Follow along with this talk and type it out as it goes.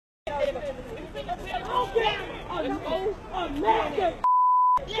nasty.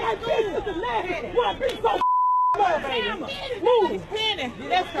 That bitch is a nasty. What be so move.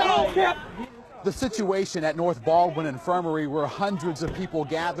 Let's go. The situation at North Baldwin Infirmary, where hundreds of people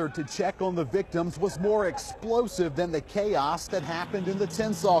gathered to check on the victims, was more explosive than the chaos that happened in the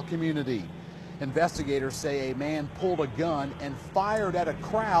Tensaw community. Investigators say a man pulled a gun and fired at a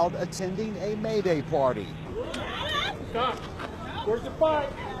crowd attending a Mayday party. Stop. Where's the fight?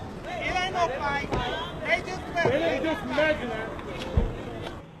 It ain't no fight. They ain't just imagine that.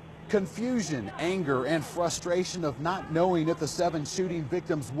 Confusion, anger, and frustration of not knowing if the 7 shooting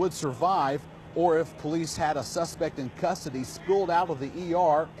victims would survive or if police had a suspect in custody spilled out of the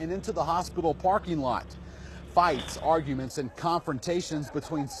ER and into the hospital parking lot. Fights, arguments, and confrontations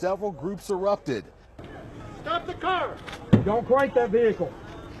between several groups erupted. Stop the car. Don't crank that vehicle.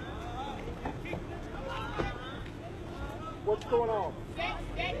 What's going on?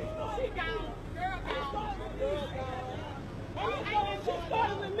 She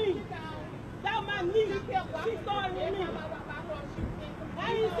started with me. That was my niece. She started with me. I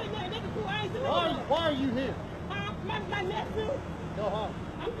ain't sitting there. Nigga too. I ain't sitting there. Why are you here? My nephew. Go home.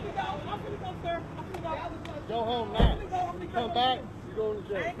 I'm finna go. I'm finna go, sir. I'm finna go. Go home now. I'm finna go. Come back. You're going to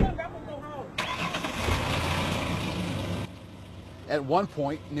jail. I ain't coming back. I'm gonna go home. At one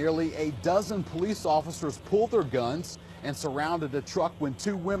point, nearly a dozen police officers pulled their guns and surrounded a truck when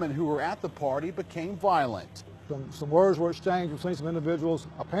 2 women who were at the party became violent. Some words were exchanged between some individuals,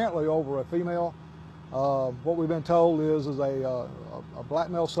 apparently over a female. What we've been told is a black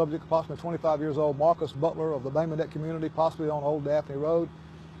male subject, approximately 25 years old, Marcus Butler of the Bangladesh community, possibly on Old Daphne Road,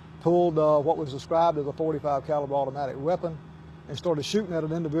 pulled what was described as a .45 caliber automatic weapon and started shooting at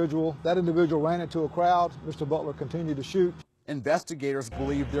an individual. That individual ran into a crowd. Mr. Butler continued to shoot. Investigators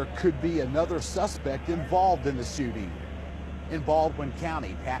believe there could be another suspect involved in the shooting. In Baldwin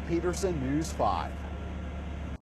County, Pat Peterson, News 5.